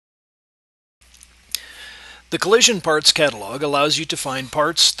The collision parts catalog allows you to find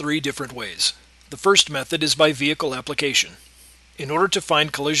parts 3 different ways. The first method is by vehicle application. In order to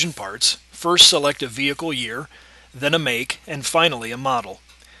find collision parts, first select a vehicle year, then a make, and finally a model.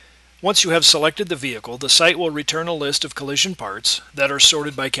 Once you have selected the vehicle, the site will return a list of collision parts that are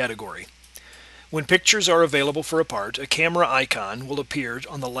sorted by category. When pictures are available for a part, a camera icon will appear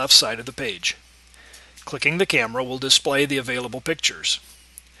on the left side of the page. Clicking the camera will display the available pictures.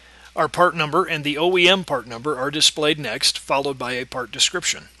 Our part number and the OEM part number are displayed next, followed by a part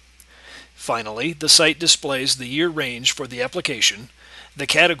description. Finally, the site displays the year range for the application, the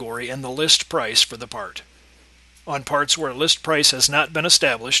category, and the list price for the part. On parts where a list price has not been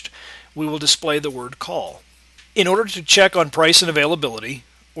established, we will display the word call. In order to check on price and availability,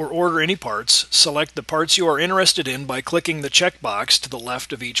 or order any parts, select the parts you are interested in by clicking the checkbox to the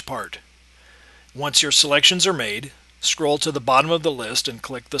left of each part. Once your selections are made, scroll to the bottom of the list and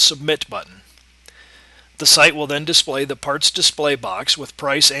click the Submit button. The site will then display the parts display box with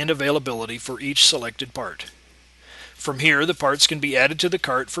price and availability for each selected part. From here, the parts can be added to the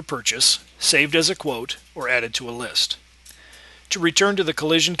cart for purchase, saved as a quote, or added to a list. To return to the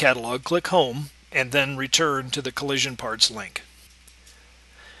collision catalog, click Home and then return to the collision parts link.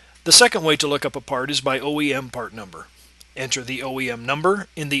 The second way to look up a part is by OEM part number. Enter the OEM number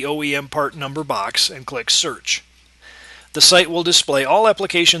in the OEM part number box and click Search. The site will display all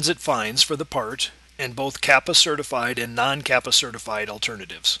applications it finds for the part and both CAPA certified and non-CAPA certified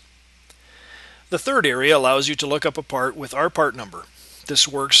alternatives. The third area allows you to look up a part with our part number. This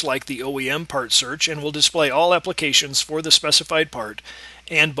works like the OEM part search and will display all applications for the specified part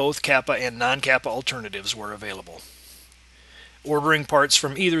and both CAPA and non-CAPA alternatives where available. Ordering parts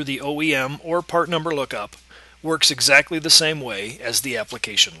from either the OEM or part number lookup works exactly the same way as the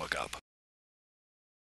application lookup.